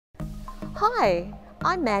Hi,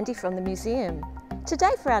 I'm Mandy from the museum. Today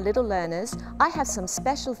for our little learners, I have some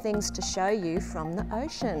special things to show you from the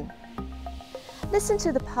ocean. Listen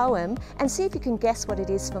to the poem and see if you can guess what it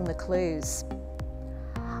is from the clues.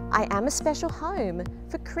 I am a special home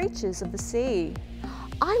for creatures of the sea.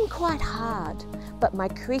 I'm quite hard, but my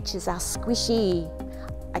creatures are squishy.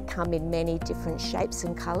 I come in many different shapes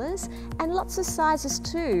and colours and lots of sizes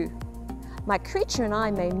too. My creature and I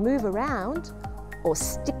may move around or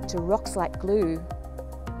stick to rocks like glue.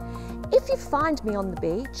 If you find me on the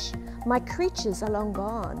beach, my creatures are long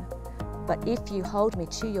gone. But if you hold me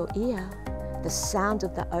to your ear, the sound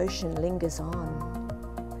of the ocean lingers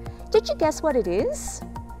on. Did you guess what it is?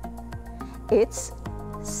 It's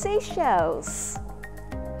seashells.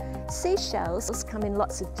 Seashells come in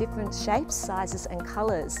lots of different shapes, sizes and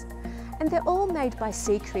colours, and they're all made by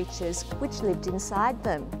sea creatures which lived inside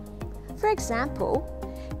them. For example,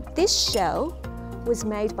 this shell was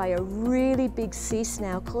made by a really big sea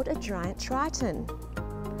snail called a giant triton.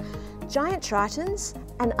 Giant tritons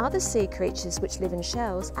and other sea creatures which live in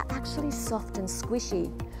shells are actually soft and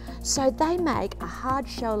squishy, so they make a hard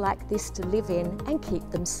shell like this to live in and keep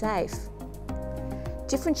them safe.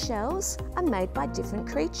 Different shells are made by different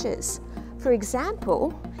creatures. For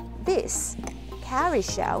example, this cowrie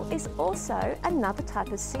shell is also another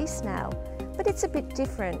type of sea snail, but it's a bit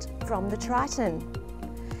different from the triton.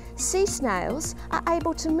 Sea snails are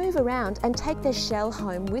able to move around and take their shell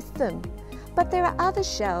home with them, but there are other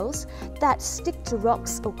shells that stick to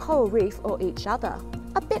rocks or coral reef or each other,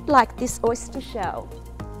 a bit like this oyster shell.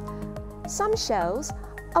 Some shells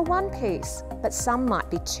are one piece, but some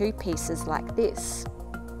might be two pieces like this.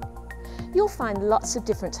 You'll find lots of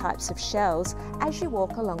different types of shells as you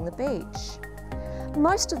walk along the beach.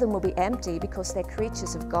 Most of them will be empty because their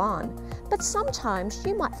creatures have gone, but sometimes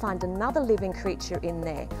you might find another living creature in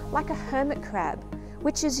there, like a hermit crab,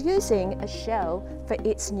 which is using a shell for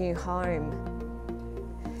its new home.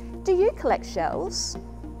 Do you collect shells?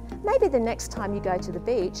 Maybe the next time you go to the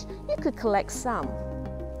beach, you could collect some.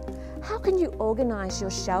 How can you organise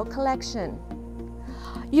your shell collection?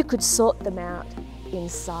 You could sort them out in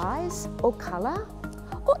size or colour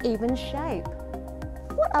or even shape.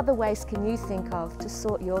 What other ways can you think of to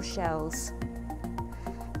sort your shells?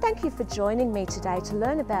 Thank you for joining me today to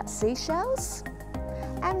learn about seashells,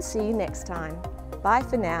 and see you next time. Bye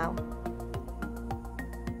for now.